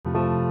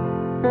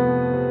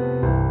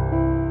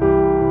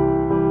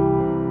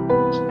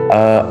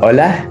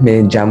Hola,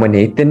 me llamo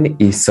Nathan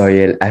y soy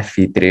el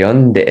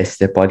anfitrión de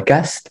este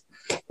podcast.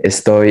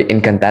 Estoy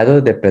encantado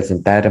de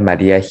presentar a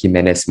Maria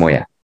Jimenez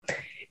Moya.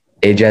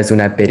 Ella es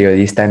una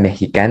periodista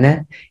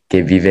mexicana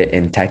que vive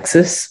en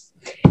Texas.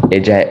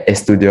 Ella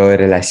estudió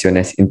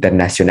Relaciones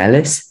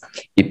Internacionales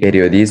y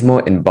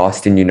Periodismo en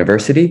Boston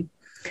University.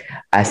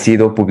 Ha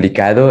sido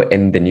publicado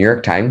en The New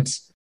York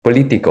Times,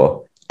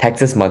 Politico,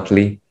 Texas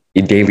Monthly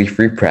y Daily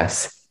Free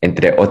Press,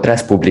 entre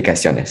otras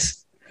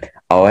publicaciones.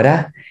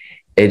 Ahora,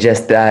 ella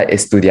está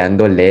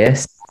estudiando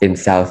leyes en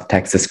South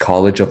Texas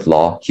College of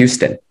Law,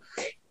 Houston.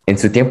 En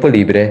su tiempo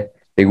libre,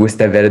 le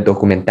gusta ver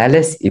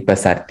documentales y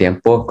pasar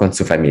tiempo con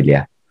su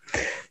familia.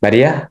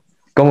 María,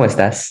 ¿cómo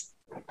estás?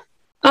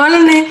 Hola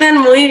Nathan,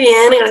 muy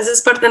bien,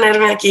 gracias por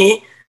tenerme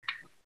aquí.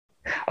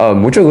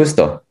 Mucho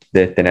gusto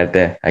de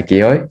tenerte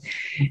aquí hoy.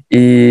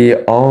 Y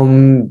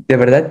de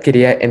verdad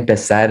quería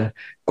empezar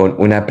con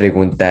una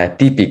pregunta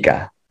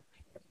típica.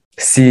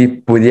 Si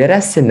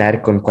pudieras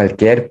cenar con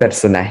cualquier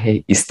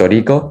personaje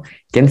histórico,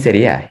 ¿quién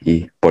sería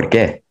y por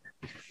qué?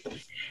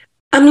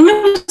 A mí me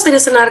gustaría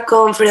cenar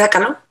con Frida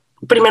Kahlo,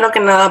 primero que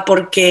nada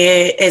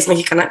porque es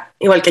mexicana,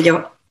 igual que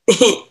yo,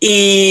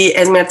 y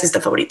es mi artista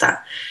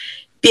favorita.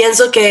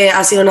 Pienso que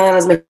ha sido una de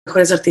las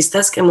mejores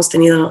artistas que hemos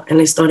tenido en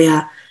la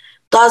historia.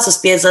 Todas sus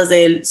piezas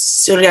del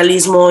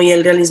surrealismo y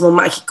el realismo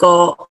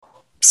mágico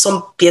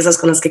son piezas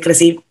con las que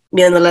crecí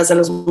viéndolas en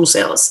los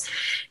museos.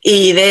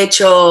 Y de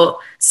hecho,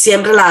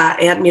 siempre la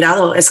he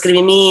admirado.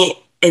 Escribí mi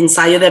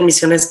ensayo de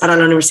admisiones para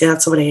la universidad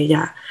sobre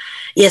ella.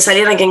 Y es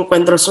alguien que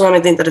encuentro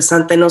sumamente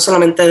interesante, no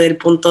solamente del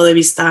punto de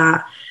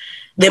vista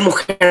de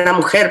mujer a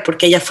mujer,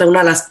 porque ella fue una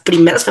de las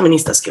primeras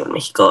feministas que hubo en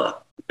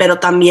México, pero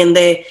también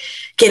de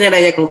quién era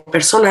ella como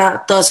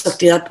persona. Toda su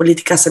actividad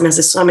política se me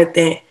hace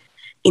sumamente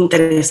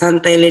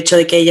interesante, el hecho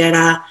de que ella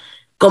era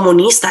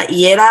comunista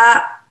y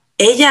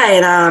ella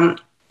era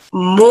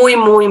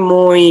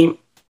muy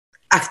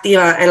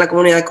activa en la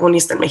comunidad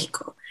comunista en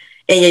México.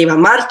 Ella iba a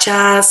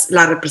marchas,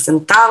 la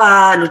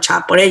representaba,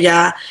 luchaba por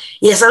ella,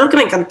 y es algo que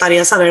me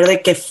encantaría saber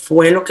de qué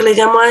fue lo que le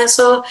llamó a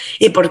eso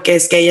y por qué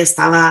es que ella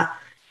estaba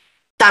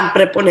tan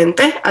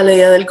preponente a la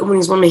idea del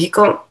comunismo en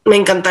México. Me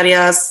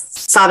encantaría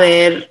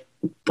saber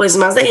pues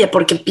más de ella,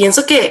 porque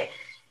pienso que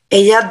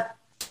ella,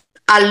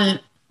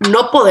 al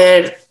no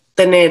poder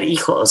tener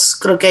hijos,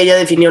 creo que ella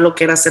definió lo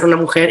que era ser una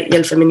mujer y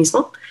el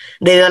feminismo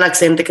debido al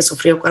accidente que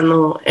sufrió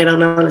cuando era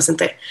una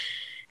adolescente.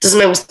 Entonces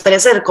me gustaría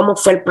saber cómo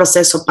fue el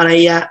proceso para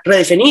ella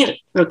redefinir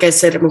lo que es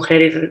ser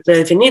mujer y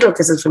redefinir lo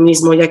que es el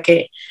feminismo, ya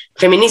que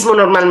feminismo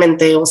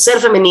normalmente o ser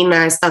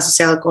femenina está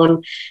asociado con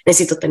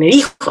necesito tener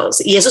hijos,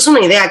 y eso es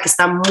una idea que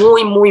está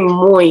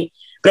muy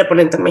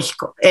preponente en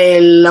México.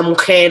 La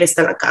mujer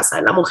está en la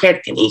casa, la mujer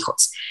tiene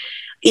hijos,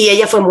 y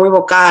ella fue muy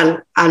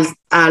vocal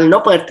al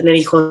no poder tener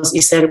hijos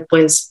y ser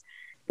pues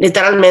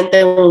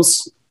literalmente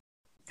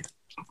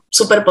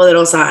súper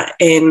poderosa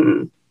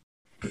en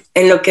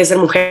lo que es ser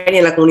mujer y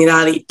en la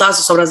comunidad, y todas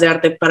sus obras de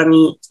arte para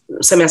mí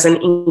se me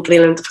hacen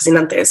increíblemente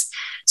fascinantes.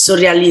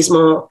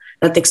 Surrealismo,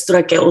 la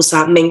textura que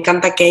usa, me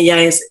encanta que ella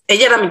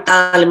era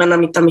mitad alemana,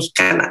 mitad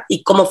mexicana,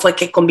 y cómo fue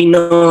que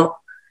combinó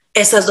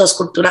esas dos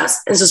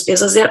culturas en sus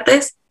piezas de arte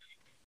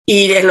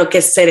y en lo que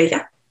es ser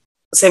ella,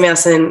 se me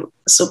hacen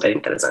súper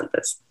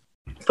interesantes.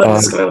 Por eso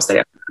es que me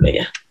gustaría hablar de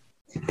ella.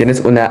 ¿Tienes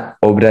una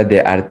obra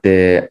de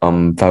arte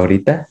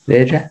favorita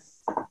de ella?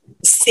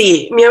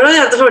 Sí, mi obra de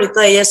arte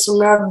favorita de ella es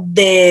una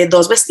de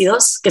dos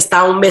vestidos, que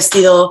está un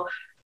vestido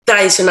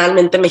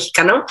tradicionalmente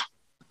mexicano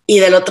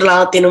y del otro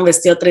lado tiene un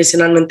vestido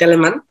tradicionalmente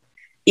alemán,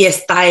 y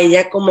está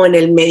ella como en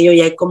el medio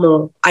y hay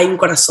un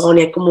corazón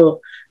y hay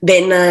como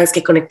venas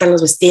que conectan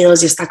los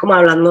vestidos, y está como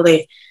hablando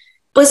de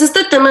pues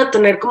este tema de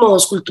tener como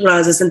dos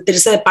culturas, de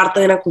sentirse de parte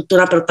de una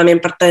cultura pero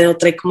también parte de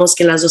otra, y cómo es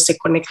que las dos se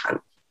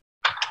conectan.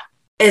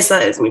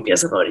 Esa es mi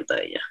pieza favorita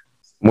de ella.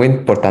 Muy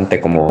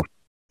importante como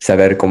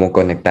saber cómo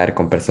conectar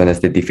con personas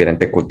de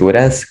diferentes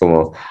culturas,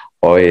 como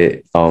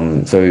hoy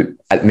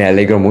me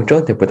alegro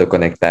mucho de poder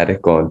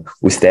conectar con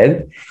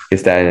usted, que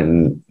está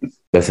en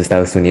los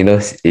Estados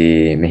Unidos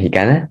y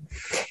mexicana.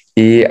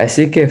 Y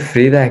así que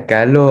Frida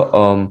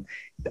Kahlo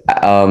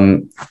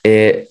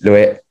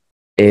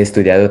he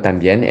estudiado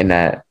también en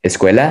la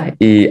escuela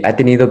y ha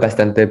tenido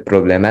bastante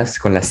problemas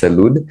con la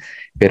salud,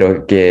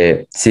 pero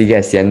que sigue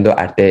haciendo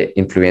arte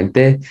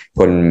influyente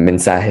con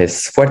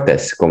mensajes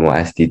fuertes, como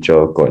has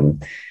dicho, con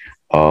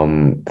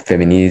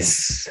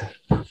feministas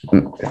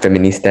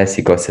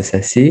y cosas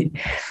así.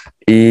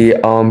 Y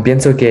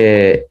pienso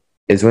que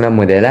es una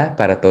modelo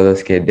para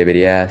todos que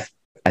debería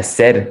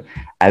hacer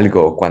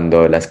algo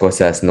cuando las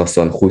cosas no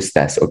son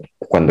justas o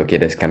cuando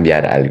quieres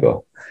cambiar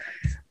algo.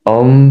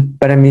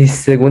 Para mi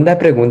segunda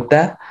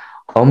pregunta,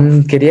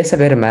 quería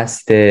saber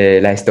más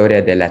de la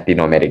historia de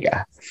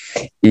Latinoamérica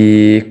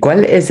y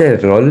cuál es el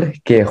rol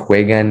que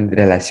juegan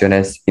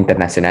relaciones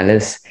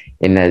internacionales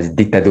en las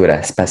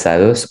dictaduras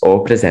pasadas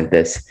o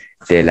presentes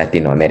de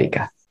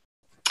Latinoamérica.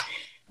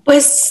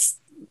 Pues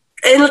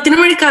en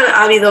Latinoamérica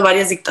ha habido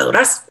varias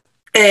dictaduras.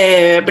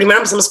 Primero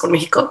empezamos con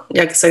México,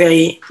 ya que estoy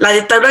ahí. La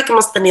dictadura que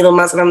hemos tenido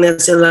más grande ha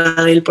sido la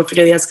del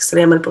Porfirio Díaz, que se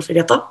llama el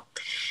Porfiriato.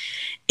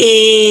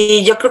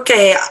 Y yo creo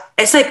que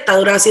esa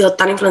dictadura ha sido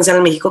tan influencial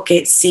en México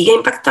que sigue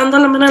impactando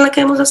en la manera en la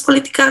que vemos las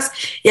políticas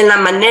y en la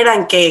manera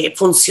en que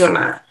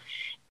funciona,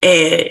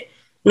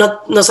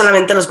 no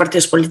solamente los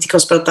partidos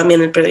políticos, pero también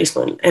el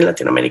periodismo en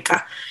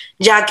Latinoamérica.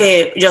 Ya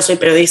que yo soy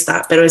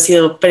periodista, pero he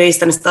sido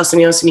periodista en Estados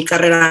Unidos y mi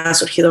carrera ha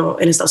surgido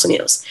en Estados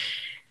Unidos.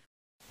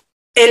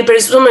 El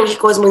periodismo en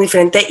México es muy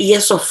diferente y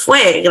eso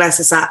fue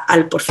gracias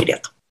al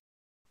porfiriato.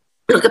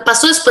 Lo que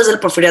pasó después del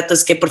porfiriato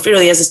es que Porfirio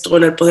Díaz estuvo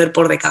en el poder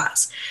por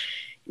décadas.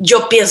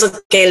 Yo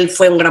pienso que él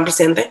fue un gran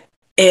presidente.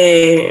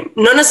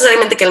 No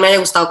necesariamente que él me haya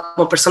gustado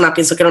como persona,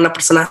 pienso que era una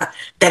persona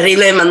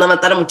terrible, me mandó a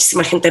matar a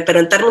muchísima gente, pero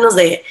en términos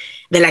de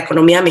la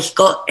economía de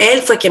México,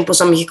 él fue quien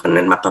puso a México en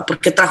el mapa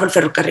porque trajo el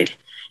ferrocarril.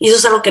 Y eso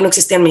es algo que no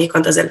existía en México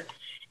antes de él.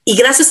 Y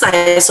gracias a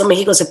eso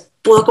México se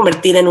pudo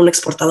convertir en un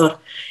exportador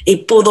y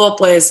pudo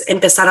pues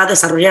empezar a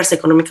desarrollarse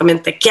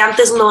económicamente, que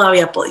antes no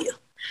había podido.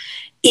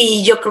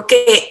 Y yo creo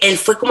que él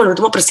fue como el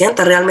último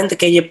presidente realmente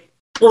que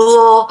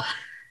pudo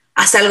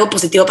hacer algo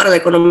positivo para la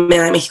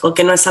economía de México,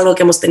 que no es algo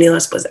que hemos tenido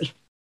después de él.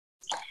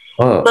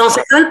 Oh. Cuando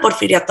se crea el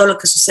porfiriato, lo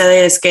que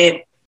sucede es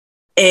que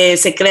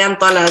se crean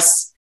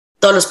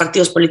todos los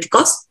partidos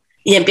políticos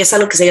y empieza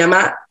lo que se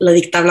llama la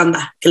dictadura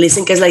blanda, que le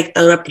dicen que es la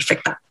dictadura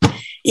perfecta.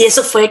 Y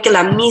eso fue que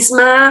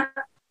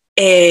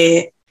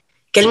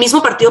que el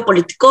mismo partido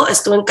político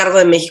estuvo en cargo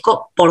de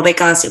México por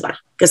décadas igual,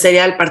 que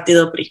sería el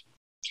partido PRI.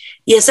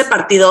 Y ese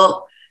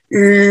partido,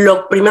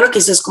 lo primero que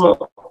hizo es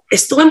como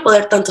estuvo en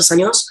poder tantos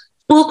años,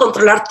 pudo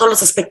controlar todos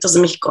los aspectos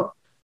de México.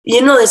 Y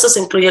uno de esos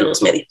incluye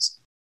los medios.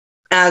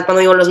 Cuando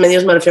digo los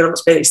medios me refiero a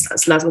los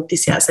periodistas, las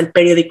noticias, el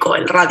periódico,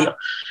 el radio.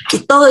 Y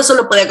todo eso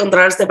lo podía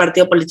controlar este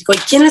partido político. ¿Y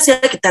quién les iba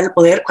a quitar el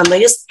poder cuando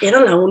ellos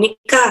eran el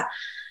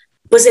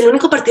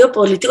único partido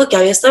político que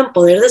había estado en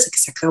poder desde que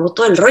se acabó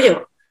todo el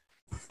rollo?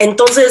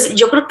 Entonces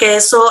yo creo que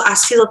eso ha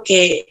sido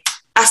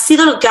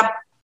lo que ha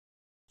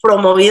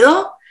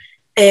promovido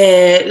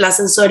la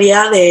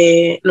censoría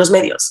de los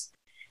medios.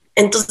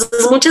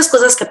 Entonces muchas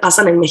cosas que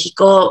pasan en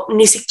México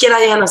ni siquiera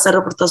llegan a ser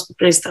reportados por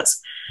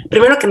periodistas.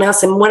 Primero que nada,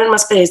 se mueren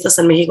más periodistas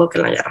en México que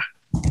en la guerra.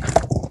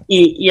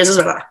 Y eso es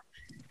verdad.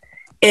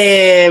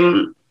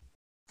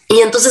 Y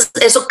entonces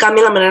eso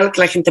cambia la manera en la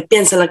que la gente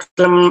piensa,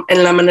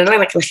 en la manera en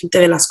la que la gente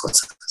ve las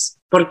cosas.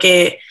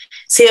 Porque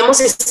si vemos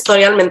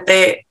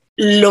historialmente,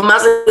 lo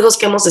más lejos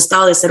que hemos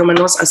estado de ser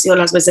humanos ha sido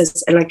las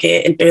veces en las que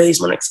el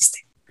periodismo no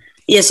existe.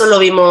 Y eso lo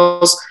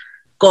vimos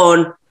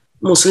con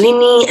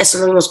Mussolini, eso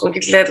lo vimos con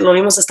Hitler, lo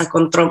vimos hasta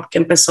con Trump, que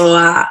empezó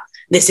a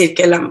decir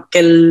que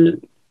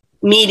el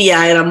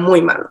media era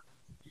muy malo.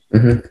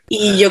 Uh-huh.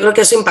 Y yo creo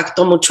que eso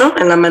impactó mucho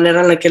en la manera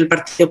en la que el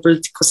partido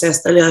político sea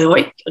hasta el día de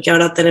hoy, que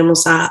ahora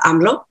tenemos a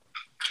AMLO.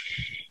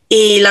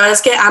 Y la verdad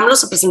es que AMLO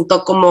se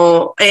presentó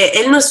como,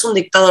 él no es un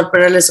dictador,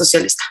 pero él es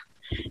socialista.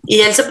 Y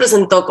él se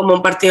presentó como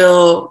un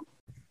partido,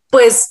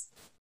 pues,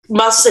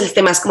 más el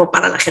tema es como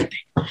para la gente.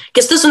 Que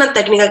esto es una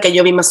técnica que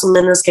yo vi más o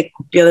menos que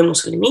copió de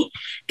Mussolini,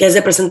 que es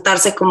de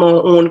presentarse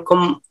como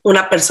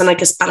una persona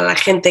que es para la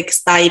gente, que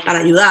está ahí para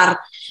ayudar,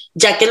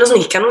 ya que los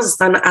mexicanos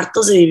están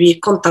hartos de vivir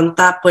con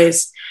tanta,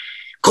 pues,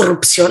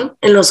 corrupción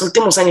en los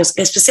últimos años,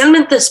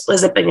 especialmente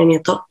después de Peña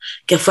Nieto,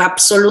 que fue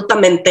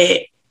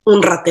absolutamente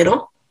un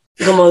ratero,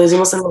 como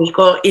decimos en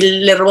México, y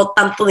le robó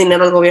tanto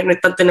dinero al gobierno y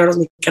tanto dinero a los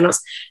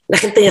mexicanos. La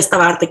gente ya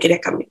estaba harta y quería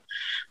cambio.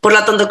 Por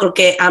lo tanto, creo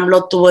que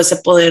AMLO tuvo ese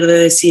poder de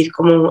decir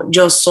como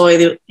yo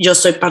soy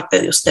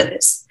parte de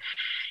ustedes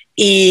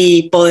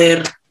y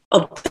poder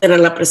obtener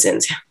la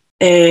presidencia.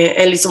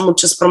 Él hizo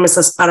muchas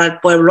promesas para el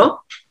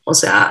pueblo, o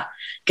sea,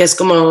 que es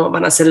como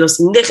van a ser los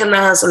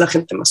indígenas o la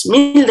gente más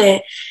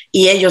humilde,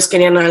 y ellos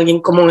querían a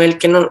alguien como él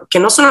que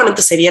no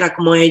solamente se viera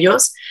como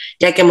ellos,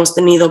 ya que hemos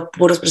tenido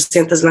puros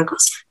presidentes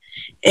blancos,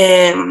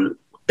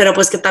 pero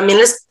pues que también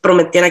les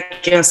prometiera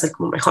que iba a ser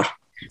como mejor.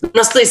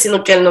 No estoy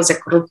diciendo que él no sea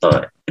corrupto,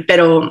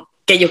 pero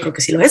que yo creo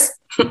que sí lo es.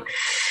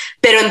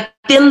 Pero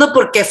entiendo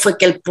por qué fue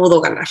que él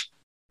pudo ganar.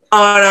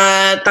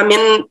 Ahora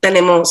también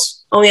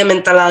tenemos,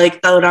 obviamente, la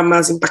dictadura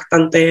más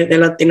impactante de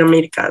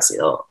Latinoamérica ha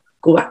sido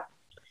Cuba.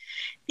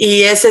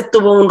 Y ese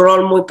tuvo un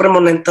rol muy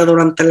preeminente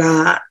durante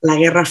la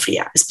Guerra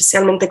Fría,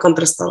 especialmente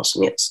contra Estados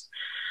Unidos.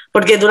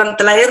 Porque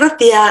durante la Guerra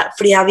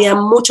Fría había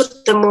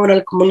mucho temor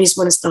al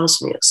comunismo en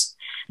Estados Unidos,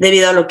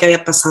 debido a lo que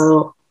había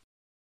pasado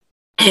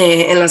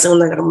en la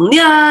Segunda Guerra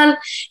Mundial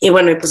y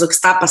bueno, y pues lo que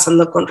estaba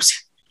pasando con Rusia.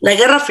 La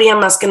Guerra Fría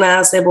más que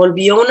nada se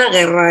volvió una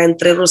guerra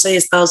entre Rusia y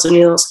Estados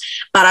Unidos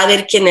para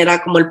ver quién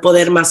era como el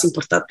poder más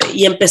importante,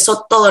 y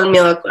empezó todo el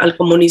miedo al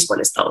comunismo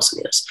en Estados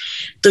Unidos.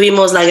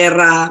 Tuvimos la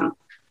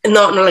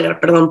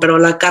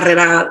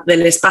carrera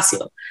del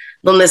espacio,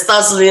 donde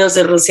Estados Unidos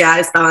y Rusia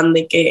estaban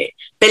de que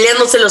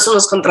peleándose los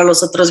unos contra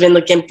los otros,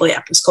 viendo quién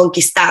podía pues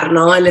conquistar,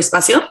 ¿no?, el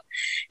espacio.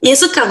 Y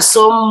eso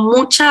causó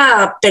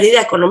mucha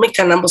pérdida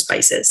económica en ambos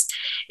países.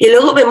 Y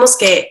luego vemos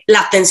que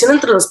la tensión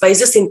entre los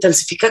países se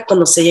intensifica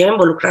cuando se llega a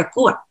involucrar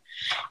Cuba.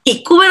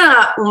 Y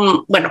Cuba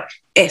era,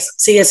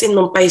 sigue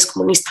siendo un país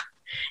comunista.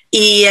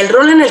 Y el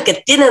rol en el que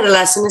tiene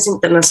relaciones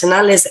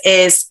internacionales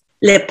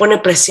le pone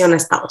presión a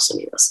Estados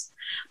Unidos,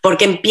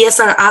 porque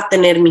empieza a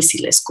tener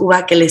misiles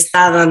Cuba que le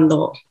está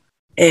dando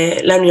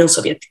la Unión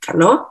Soviética,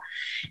 ¿no?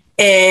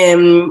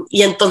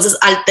 Y entonces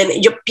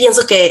yo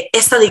pienso que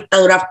esta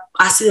dictadura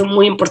ha sido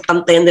muy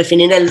importante en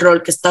definir el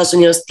rol que Estados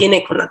Unidos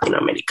tiene con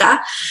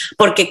Latinoamérica,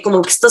 porque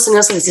como que Estados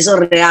Unidos se les hizo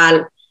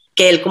real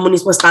que el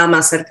comunismo estaba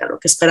más cerca de lo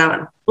que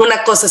esperaban.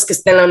 Una cosa es que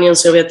esté en la Unión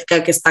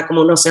Soviética, que está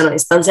como un océano a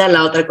distancia,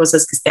 la otra cosa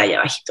es que esté allá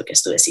abajito, que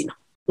es tu vecino,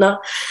 ¿no?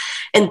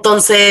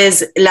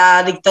 Entonces,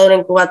 la dictadura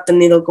en Cuba ha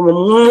tenido como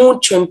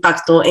mucho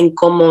impacto en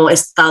cómo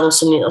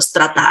Estados Unidos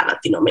trata a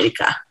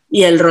Latinoamérica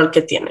y el rol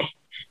que tiene.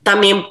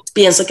 También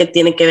pienso que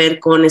tiene que ver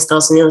con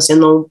Estados Unidos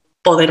siendo un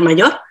poder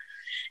mayor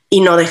y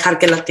no dejar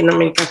que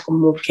Latinoamérica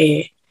como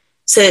que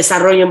se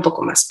desarrolle un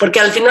poco más, porque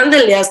al final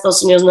del día a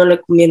Estados Unidos no le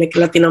conviene que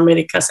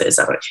Latinoamérica se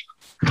desarrolle.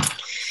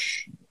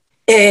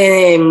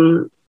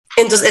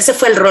 Entonces ese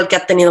fue el rol que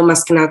ha tenido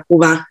más que nada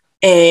Cuba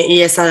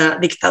y esa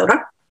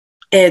dictadura.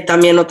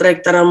 También otra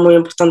dictadura muy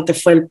importante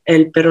fue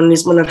el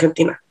peronismo en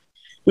Argentina.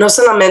 No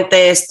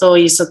solamente esto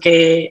hizo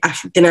que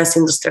Argentina se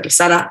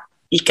industrializara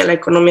y que la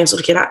economía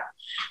surgiera,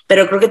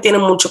 pero creo que tiene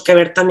mucho que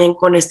ver también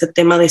con este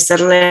tema de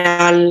ser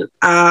leal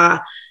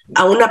a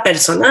una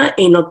persona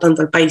y no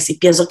tanto al país. Y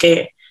pienso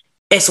que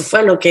eso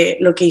fue lo que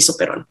hizo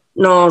Perón.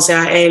 No, o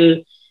sea,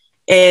 el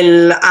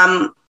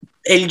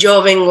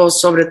yo vengo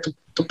sobre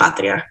tu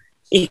patria.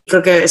 Y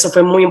creo que eso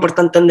fue muy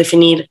importante en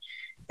definir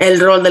el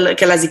rol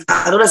que las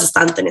dictaduras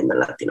están teniendo en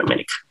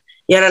Latinoamérica.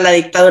 Y ahora la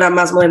dictadura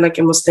más moderna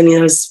que hemos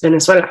tenido es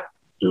Venezuela,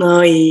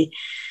 ¿no? Y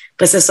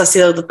pues eso ha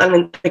sido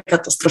totalmente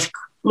catastrófico.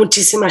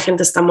 Muchísima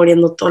gente está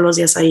muriendo todos los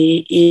días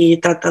ahí y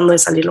tratando de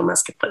salir lo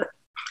más que puedan.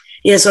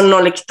 Y eso no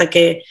le quita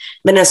que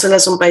Venezuela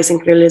es un país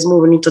increíble, es muy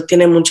bonito,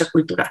 tiene mucha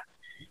cultura.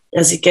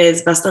 Así que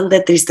es bastante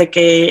triste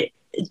que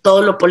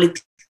todo lo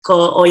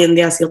político hoy en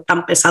día ha sido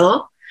tan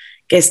pesado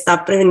que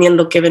está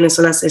previniendo que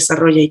Venezuela se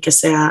desarrolle y que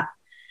sea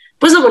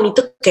pues lo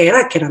bonito que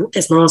era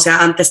antes, ¿no? O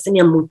sea, antes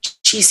tenía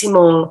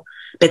muchísimo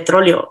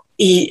petróleo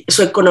y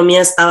su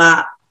economía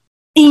estaba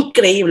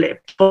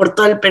increíble por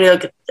todo el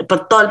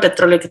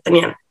petróleo que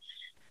tenían.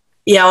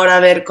 Y ahora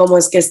ver cómo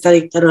es que esta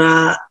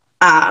dictadura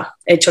ha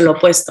hecho lo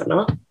opuesto,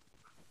 ¿no?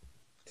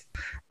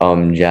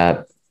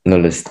 Ya no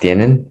los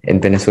tienen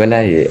en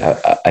Venezuela y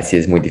así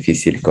es muy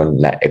difícil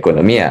con la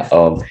economía.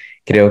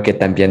 Creo que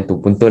también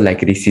tu punto, la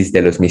crisis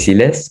de los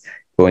misiles,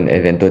 fue un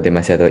evento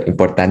demasiado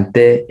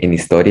importante en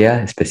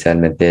historia,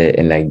 especialmente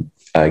en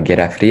la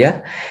Guerra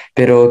Fría.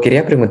 Pero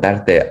quería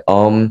preguntarte,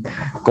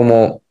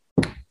 como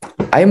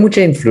hay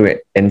mucha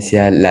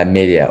influencia en la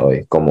media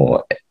hoy,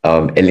 como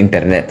el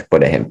Internet,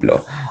 por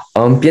ejemplo.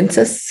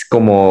 ¿Piensas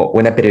como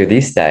una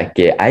periodista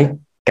que hay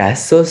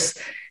casos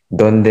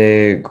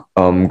donde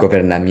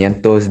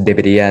gobernamientos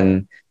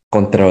deberían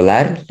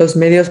controlar los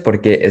medios?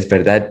 Porque es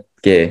verdad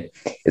que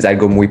es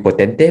algo muy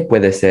potente,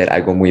 puede ser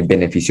algo muy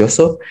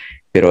beneficioso,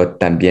 pero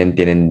también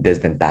tienen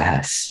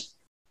desventajas.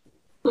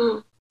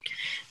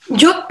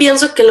 Yo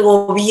pienso que el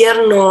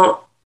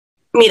gobierno,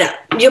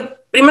 mira, yo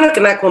primero que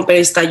nada como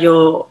periodista,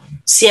 yo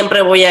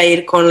siempre voy a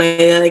ir con la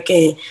idea de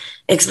que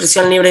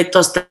expresión libre y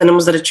todos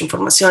tenemos derecho a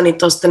información y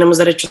todos tenemos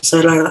derecho a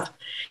saber la verdad.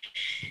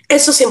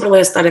 Eso siempre voy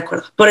a estar de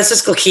acuerdo. Por eso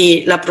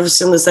escogí la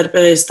profesión de ser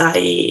periodista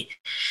y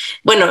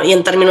bueno, y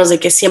en términos de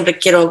que siempre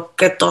quiero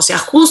que todo sea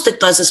justo y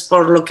todo eso es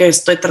por lo que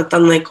estoy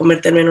tratando de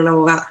convertirme en una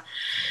abogada.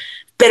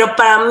 Pero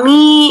para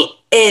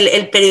mí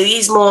el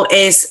periodismo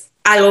es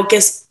algo que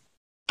es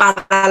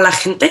para la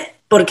gente,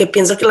 porque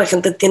pienso que la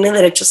gente tiene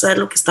derecho a saber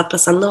lo que está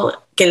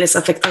pasando que les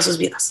afecta a sus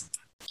vidas.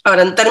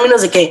 Ahora, en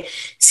términos de que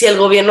si el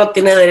gobierno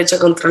tiene derecho a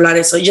controlar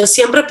eso, yo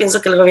siempre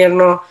pienso que el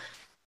gobierno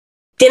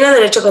tiene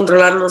derecho a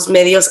controlar los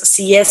medios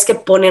si es que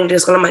pone en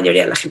riesgo a la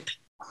mayoría de la gente.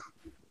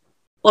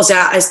 O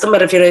sea, a esto me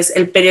refiero,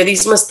 el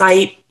periodismo está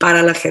ahí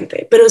para la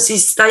gente, pero si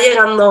está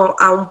llegando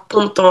a un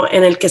punto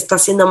en el que está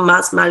haciendo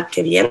más mal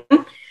que bien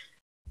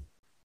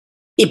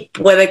y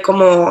puede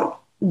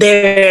como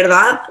de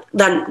verdad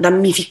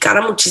damnificar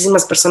a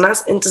muchísimas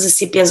personas, entonces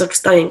sí pienso que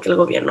está bien que el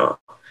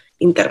gobierno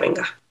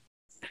intervenga.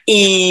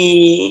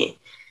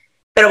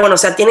 Pero bueno, o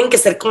sea, tienen que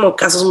ser como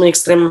casos muy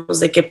extremos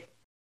de que,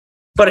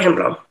 por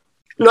ejemplo,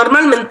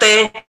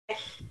 normalmente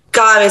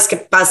cada vez que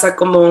pasa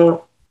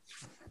como,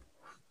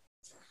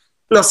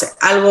 no sé,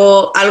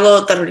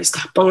 algo terrorista,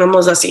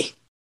 pongámoslo así,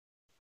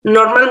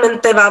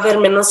 normalmente va a haber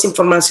menos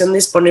información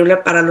disponible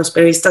para los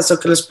periodistas o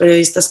que los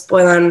periodistas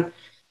puedan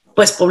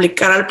pues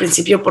publicar al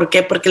principio. ¿Por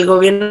qué? Porque el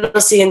gobierno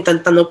sigue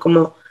intentando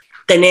como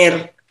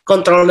tener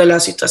control de la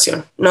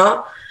situación,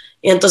 ¿no?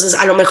 Y entonces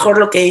a lo mejor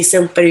lo que dice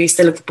un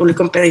periodista, lo que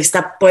publica un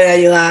periodista puede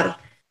ayudar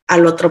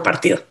al otro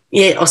partido,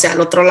 o sea,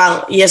 al otro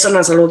lado, y eso no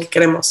es algo que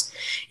queremos.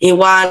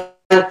 Igual,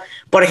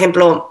 por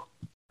ejemplo,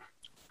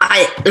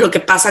 lo que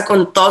pasa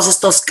con todos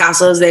estos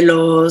casos de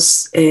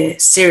los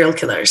serial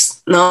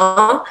killers,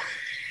 ¿no?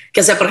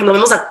 Que, o sea, por ejemplo,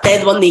 vemos a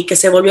Ted Bundy, que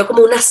se volvió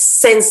como una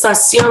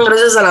sensación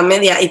gracias a la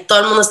media, y todo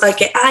el mundo está de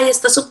que, ay,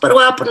 está súper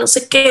guapo, no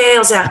sé qué,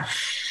 o sea,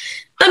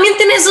 también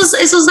tiene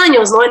esos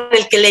daños, ¿no? En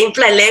el que le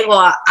infla el ego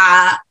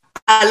a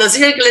los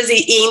serial killers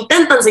y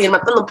intentan seguir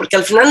matando, porque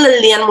al final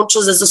del día en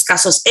muchos de esos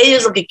casos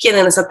ellos lo que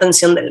quieren es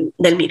atención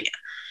del media,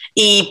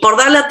 y por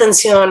darle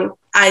atención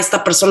a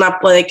esta persona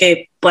puede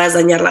que puedas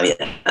dañar la vida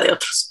de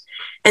otros.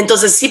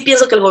 Entonces sí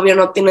pienso que el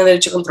gobierno tiene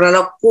derecho a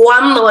controlarlo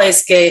cuando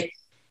es que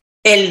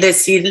el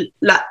decir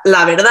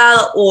la verdad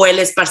o el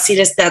esparcir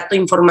este acto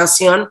de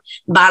información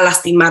va a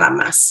lastimar a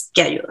más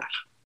que ayudar.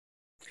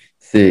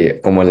 Sí,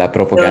 como la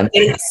propaganda.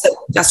 Pero tienen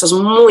casos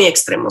muy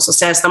extremos, o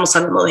sea, estamos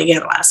hablando de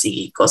guerras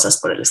y cosas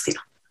por el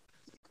estilo.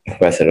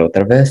 Voy a hacer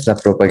otra vez. La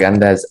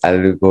propaganda es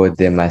algo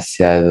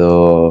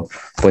demasiado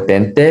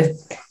potente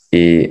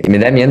y me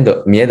da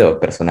miedo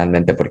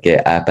personalmente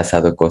porque ha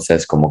pasado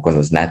cosas como con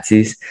los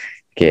nazis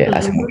que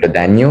hacen mucho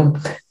daño,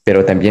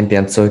 pero también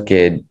pienso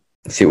que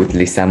si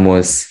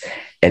utilizamos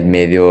el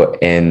medio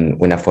en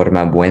una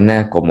forma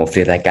buena como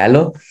Frida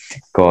Kahlo,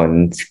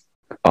 con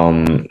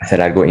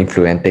hacer algo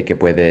influente que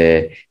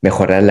puede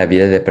mejorar la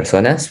vida de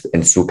personas,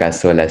 en su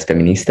caso las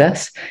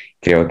feministas,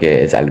 creo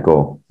que es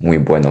algo muy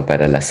bueno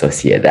para la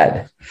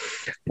sociedad.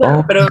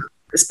 Bueno, pero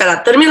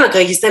espera, termina lo que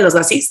dijiste de los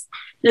nazis.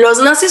 Los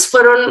nazis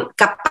fueron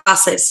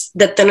capaces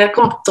de tener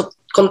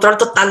control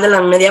total de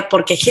la media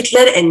porque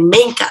Hitler en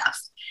Mein Kampf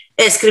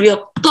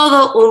escribió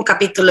todo un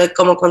capítulo de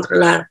cómo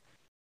controlar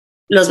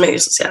los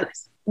medios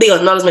sociales. Digo,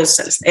 no los medios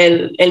sociales,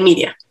 el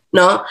media,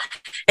 ¿no?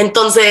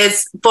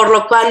 Entonces, por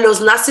lo cual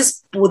los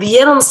nazis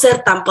pudieron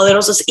ser tan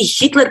poderosos y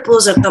Hitler pudo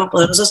ser tan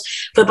poderosos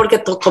fue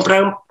porque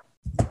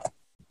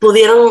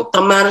pudieron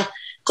tomar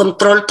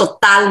control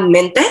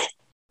totalmente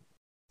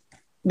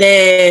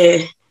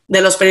de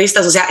los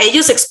periodistas. O sea,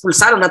 ellos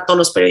expulsaron a todos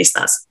los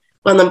periodistas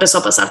cuando empezó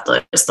a pasar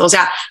todo esto. O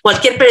sea,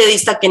 cualquier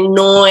periodista que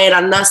no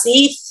era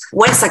nazi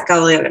fue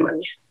sacado de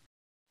Alemania.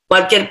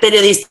 Cualquier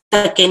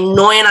periodista que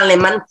no era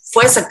alemán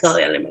fue sacado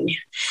de Alemania.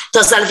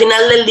 Entonces, al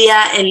final del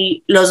día,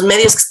 los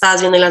medios que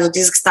estabas viendo y las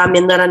noticias que estaban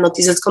viendo eran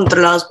noticias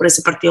controladas por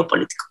ese partido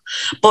político.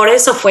 Por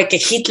eso fue que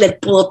Hitler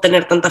pudo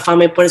tener tanta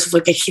fama y por eso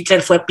fue que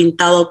Hitler fue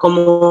pintado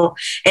como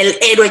el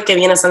héroe que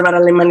viene a salvar a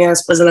Alemania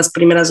después de las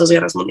primeras 2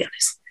 guerras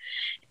mundiales.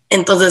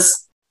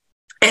 Entonces,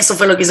 eso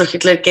fue lo que hizo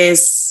Hitler, que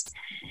es,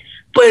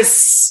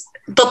 pues,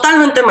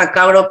 totalmente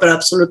macabro, pero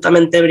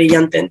absolutamente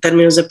brillante en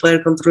términos de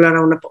poder controlar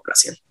a una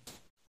población.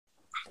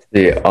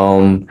 Sí,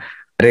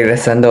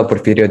 regresando a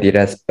Porfirio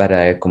Díaz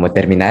para como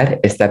terminar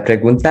esta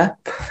pregunta,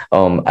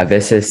 a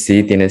veces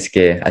sí tienes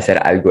que hacer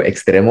algo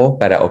extremo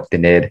para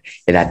obtener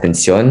la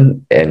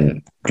atención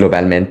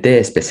globalmente,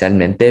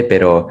 especialmente,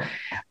 pero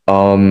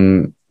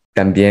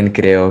también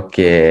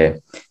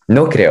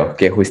no creo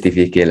que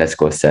justifique las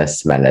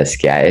cosas malas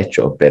que ha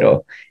hecho,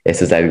 pero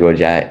eso es algo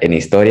ya en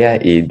historia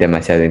y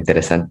demasiado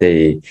interesante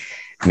y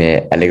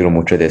me alegro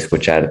mucho de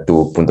escuchar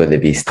tu punto de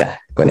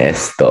vista con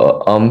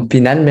esto.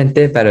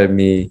 Finalmente, para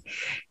mi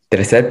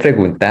tercera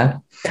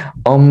pregunta,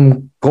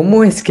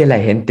 ¿cómo es que la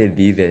gente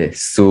vive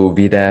su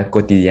vida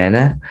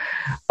cotidiana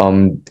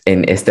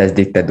en estas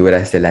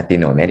dictaduras de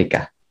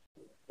Latinoamérica?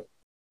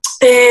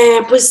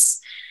 Pues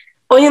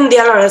hoy en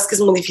día la verdad es que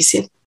es muy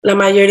difícil. La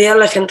mayoría de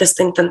la gente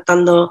está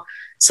intentando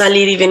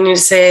salir y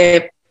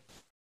venirse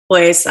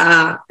pues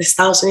a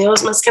Estados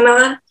Unidos más que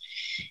nada.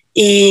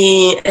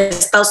 Y en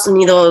Estados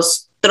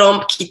Unidos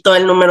Trump quitó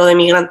el número de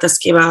migrantes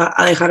que iba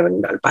a dejar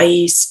venir al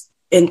país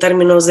en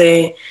términos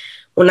de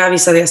una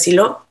visa de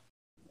asilo.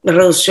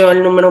 Redució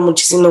el número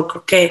muchísimo,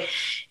 creo que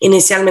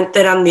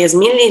inicialmente eran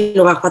 10,000 y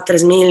lo bajó a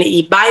 3,000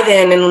 y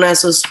Biden en una de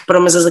sus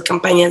promesas de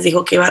campañas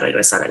dijo que iba a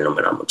regresar el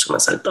número mucho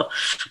más alto,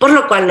 por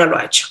lo cual no lo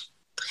ha hecho.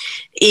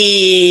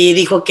 Y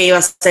dijo que iba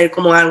a ser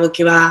como algo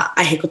que iba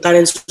a ejecutar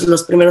en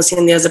los primeros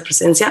 100 días de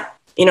presidencia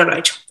y no lo ha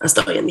hecho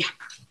hasta hoy en día.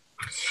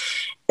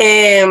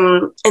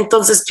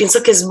 Entonces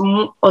pienso que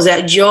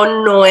yo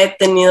no he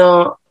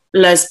tenido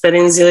la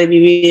experiencia de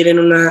vivir en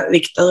una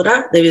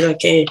dictadura debido a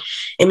que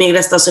emigré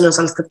a Estados Unidos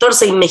a los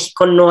 14 y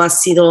México no ha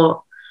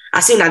sido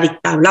una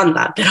dicta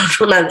blanda, pero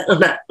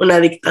una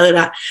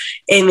dictadura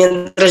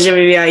mientras yo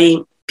vivía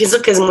ahí.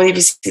 Pienso que es muy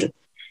difícil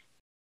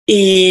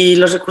y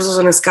los recursos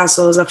son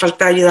escasos, la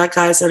falta de ayuda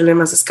cada vez se vuelve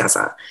más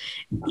escasa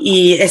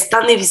y es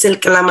tan difícil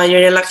que la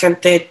mayoría de la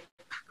gente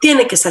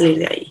tiene que salir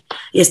de ahí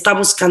y está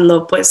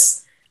buscando pues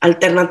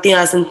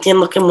alternativas.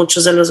 Entiendo que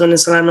muchos de los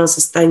venezolanos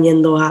están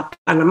yendo a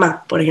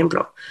Panamá, por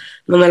ejemplo,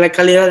 donde la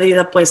calidad de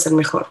vida puede ser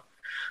mejor. O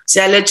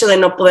sea, el hecho de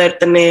no poder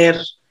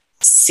tener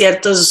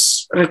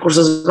ciertos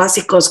recursos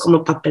básicos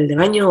como papel de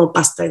baño o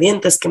pasta de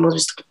dientes, que hemos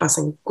visto que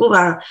pasa en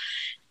Cuba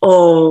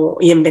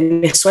y en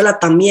Venezuela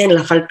también,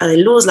 la falta de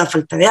luz, la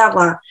falta de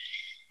agua,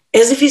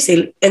 es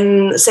difícil.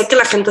 Sé que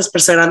la gente es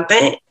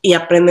perseverante y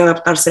aprende a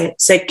adaptarse.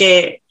 Sé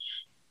que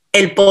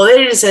el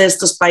poder irse de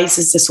estos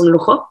países es un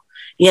lujo,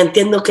 y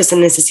entiendo que se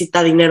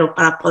necesita dinero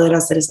para poder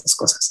hacer esas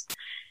cosas.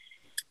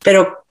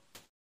 Pero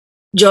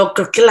yo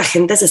creo que la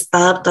gente se está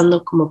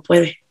adaptando como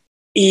puede.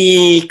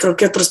 Y creo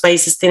que otros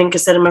países tienen que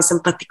ser más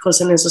empáticos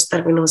en esos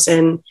términos,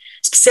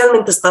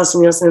 especialmente Estados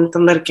Unidos, en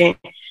entender que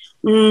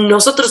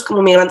nosotros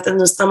como migrantes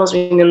no estamos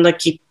viniendo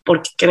aquí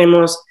porque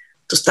queremos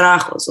tus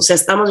trabajos. O sea,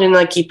 estamos viniendo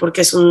aquí porque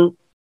es una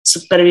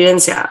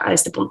supervivencia a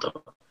este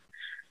punto.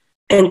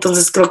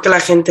 Entonces creo que la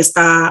gente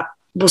está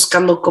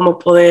buscando cómo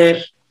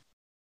poder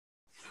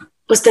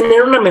pues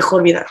tener una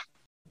mejor vida.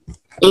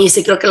 Y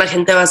sí creo que la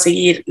gente va a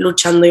seguir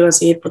luchando y va a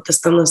seguir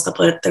protestando hasta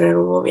poder tener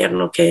un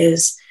gobierno que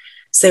es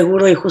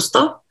seguro y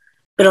justo,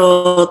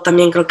 pero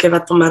también creo que va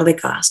a tomar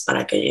décadas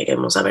para que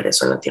lleguemos a ver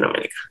eso en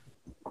Latinoamérica.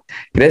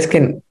 ¿Crees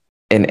que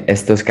en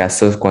estos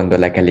casos, cuando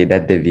la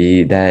calidad de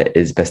vida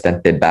es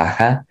bastante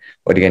baja,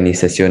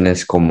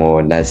 organizaciones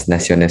como las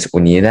Naciones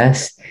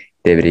Unidas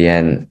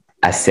deberían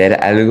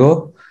hacer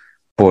algo?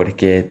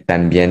 Porque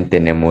también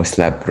tenemos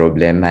el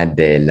problema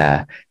de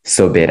la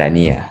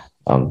soberanía,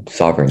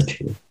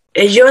 sovereignty.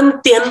 Yo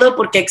entiendo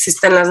por qué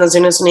existen las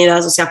Naciones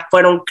Unidas, o sea,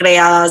 fueron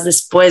creadas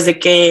después de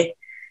que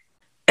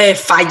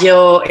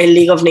falló el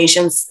League of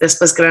Nations,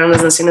 después crearon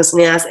las Naciones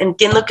Unidas.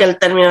 Entiendo que el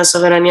término de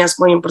soberanía es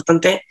muy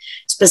importante,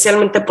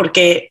 especialmente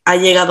porque ha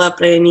llegado a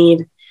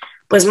prevenir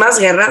pues más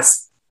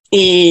guerras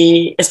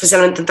y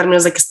especialmente en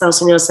términos de que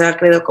Estados Unidos se ha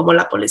creído como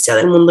la policía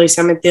del mundo y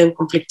se ha metido en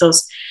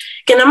conflictos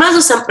que nada más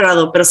los han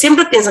empeorado, pero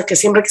siempre piensa que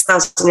siempre que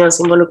Estados Unidos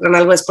se involucra en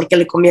algo es porque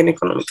le conviene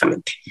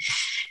económicamente.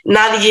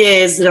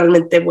 Nadie es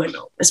realmente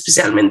bueno,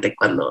 especialmente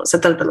cuando se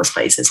trata de los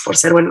países por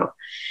ser bueno.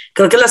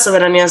 Creo que la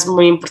soberanía es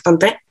muy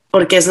importante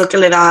porque es lo que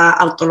le da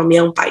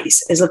autonomía a un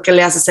país, es lo que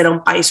le hace ser a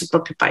un país su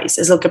propio país,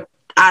 es lo que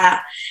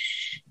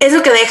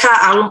deja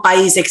a un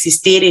país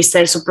existir y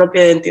ser su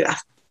propia identidad.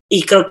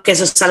 Y creo que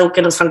eso es algo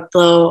que nos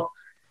faltó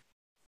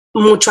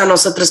mucho a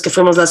nosotros que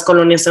fuimos las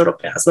colonias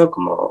europeas, ¿no?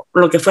 Como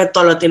lo que fue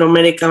toda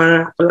Latinoamérica,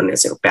 una colonia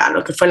europea,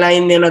 lo que fue la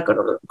India, una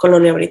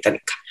colonia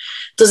británica.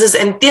 Entonces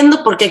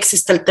entiendo por qué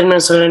existe el término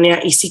de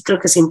soberanía y sí creo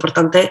que es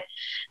importante,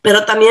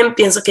 pero también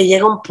pienso que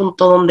llega un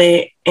punto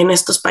donde en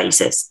estos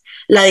países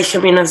la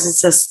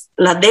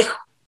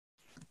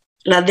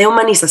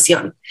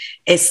dehumanización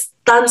es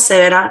tan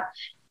severa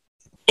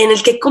en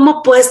el que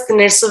cómo puedes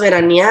tener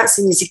soberanía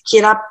si ni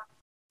siquiera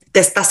te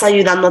estás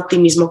ayudando a ti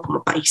mismo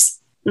como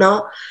país,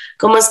 ¿no?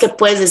 ¿Cómo es que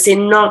puedes decir,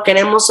 no,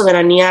 queremos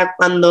soberanía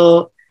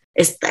cuando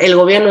el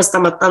gobierno está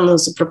matando a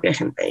su propia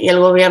gente y el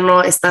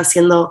gobierno está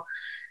haciendo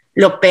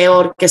lo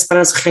peor que es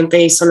para su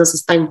gente y solo se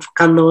está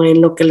enfocando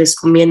en lo que les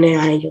conviene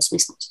a ellos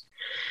mismos?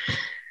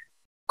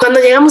 Cuando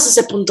llegamos a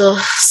ese punto,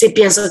 sí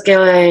pienso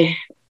que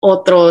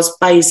otros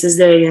países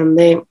deberían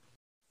de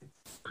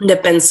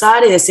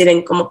pensar y decir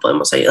en cómo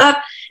podemos ayudar.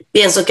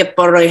 Pienso que,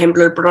 por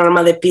ejemplo, el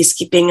programa de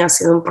peacekeeping ha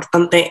sido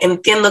importante.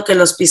 Entiendo que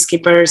los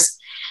peacekeepers,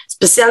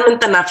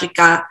 especialmente en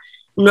África,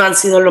 no han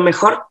sido lo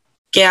mejor,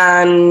 que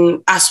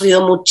ha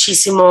subido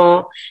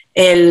muchísimo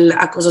el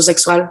acoso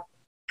sexual,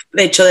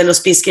 de hecho, de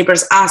los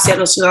peacekeepers hacia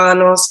los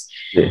ciudadanos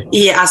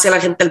y hacia la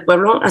gente del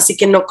pueblo. Así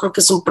que no creo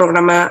que es un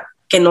programa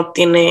que no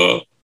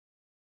tiene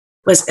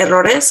pues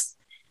errores,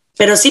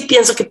 pero sí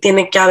pienso que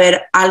tiene que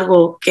haber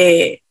algo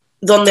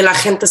donde la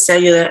gente se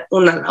ayude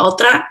una a la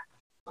otra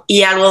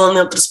y algo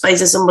donde otros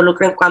países se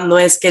involucren cuando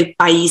es que el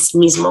país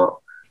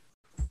mismo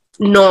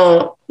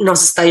no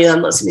se está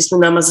ayudando a sí mismo,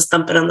 nada más está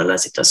empeorando la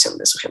situación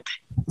de su gente.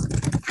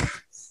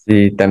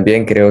 Sí,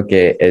 también creo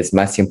que es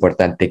más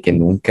importante que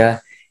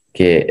nunca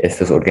que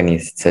estas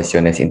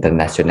organizaciones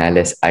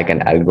internacionales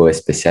hagan algo,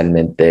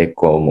 especialmente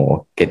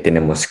como que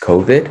tenemos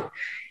COVID.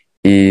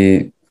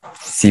 Y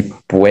si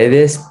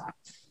puedes,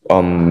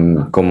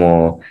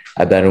 como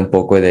hablar un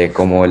poco de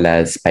cómo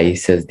los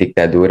países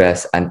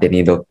dictaduras han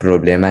tenido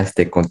problemas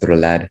de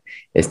controlar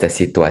esta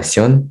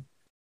situación.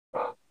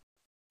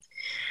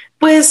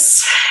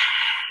 Pues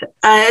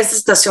a esta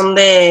situación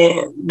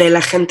de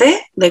la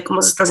gente, de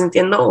cómo se está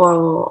sintiendo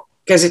o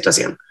qué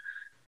situación.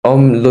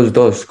 Los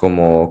dos,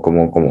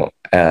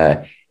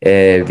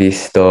 he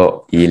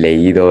visto y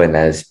leído en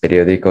los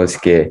periódicos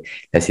que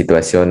la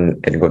situación,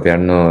 el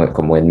gobierno,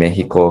 como en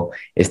México,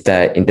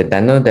 está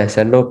intentando de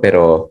hacerlo,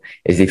 pero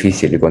es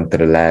difícil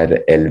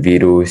controlar el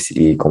virus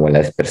y como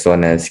las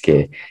personas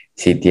que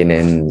sí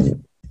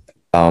tienen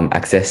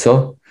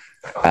acceso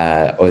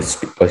a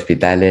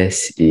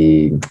hospitales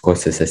y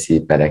cosas así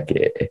para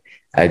que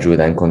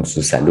ayudan con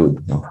su salud,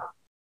 ¿no?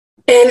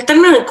 El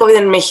término de COVID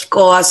en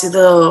México ha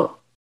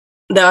sido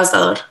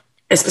devastador,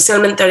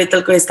 especialmente ahorita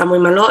el COVID está muy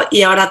malo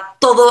y ahora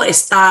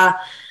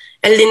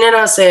el dinero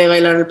hace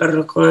bailar el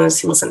perro, como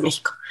decimos en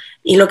México.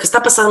 Y lo que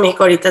está pasando en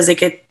México ahorita es de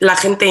que la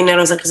gente de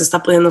dinero es la que se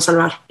está pudiendo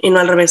salvar y no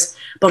al revés,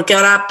 porque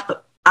ahora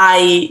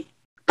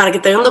para que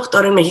te vea un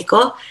doctor en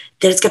México,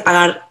 tienes que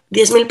pagar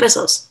 10,000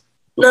 pesos,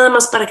 nada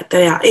más para que te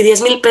vea. Y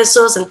 10,000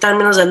 pesos en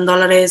términos de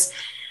dólares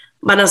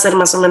van a ser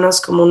más o menos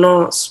como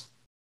unos,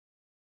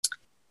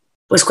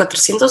 pues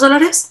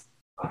 $400,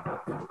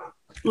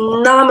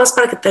 nada más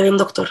para que te vea un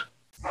doctor.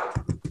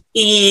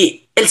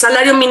 Y el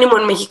salario mínimo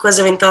en México es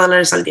de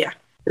 $20 al día,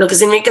 lo que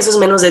significa que eso es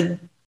menos de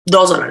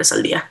 $2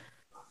 al día.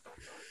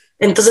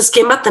 Entonces,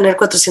 ¿quién va a tener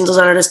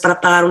 $400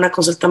 para pagar una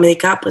consulta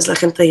médica? Pues la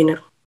gente de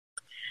dinero.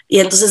 Y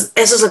entonces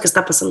eso es lo que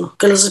está pasando,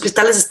 que los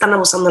hospitales están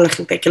abusando de la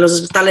gente, que los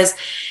hospitales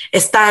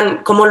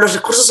como los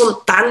recursos son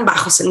tan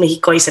bajos en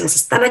México y se les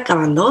están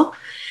acabando,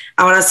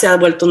 ahora se ha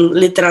vuelto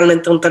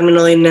literalmente un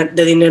término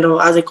de dinero.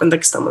 Haz de cuenta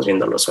que estamos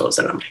viendo los juegos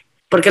del hambre,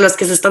 porque los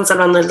que se están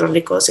salvando son los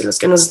ricos y los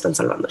que no se están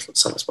salvando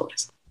son los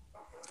pobres.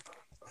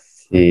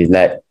 Sí,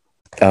 la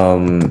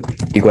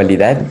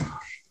igualdad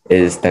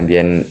es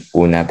también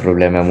un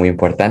problema muy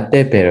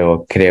importante,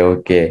 pero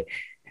creo que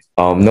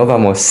No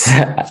vamos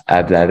a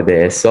hablar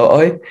de eso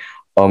hoy.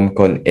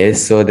 Con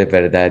eso, de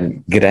verdad,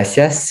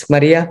 gracias,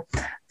 María.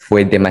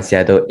 Fue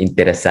demasiado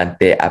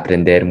interesante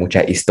aprender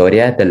mucha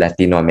historia de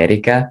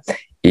Latinoamérica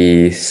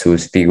y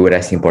sus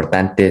figuras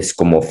importantes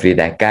como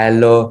Frida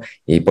Kahlo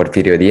y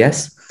Porfirio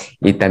Díaz,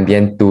 y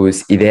también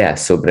tus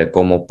ideas sobre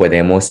cómo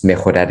podemos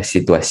mejorar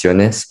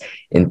situaciones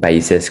en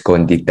países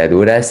con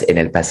dictaduras en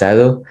el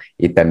pasado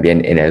y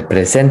también en el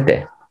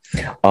presente.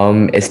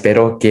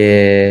 Espero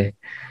que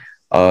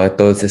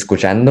todos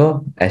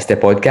escuchando este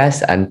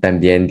podcast han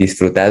también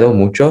disfrutado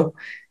mucho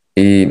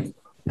y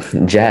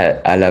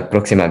ya a la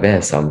próxima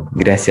vez.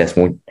 Gracias,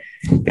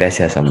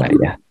 gracias,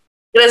 María.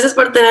 Gracias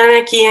por tenerme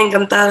aquí,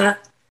 encantada.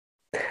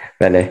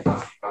 Vale,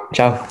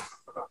 chao.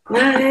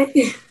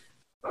 Bye.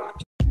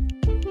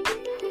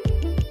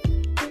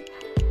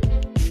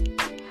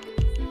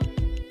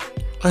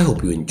 I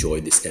hope you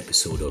enjoyed this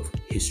episode of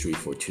History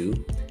for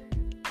Two.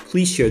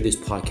 Please share this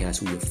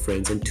podcast with your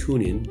friends and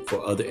tune in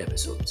for other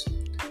episodes.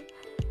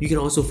 You can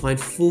also find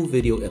full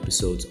video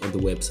episodes on the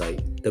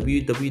website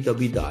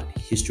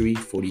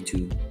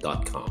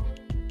www.history42.com.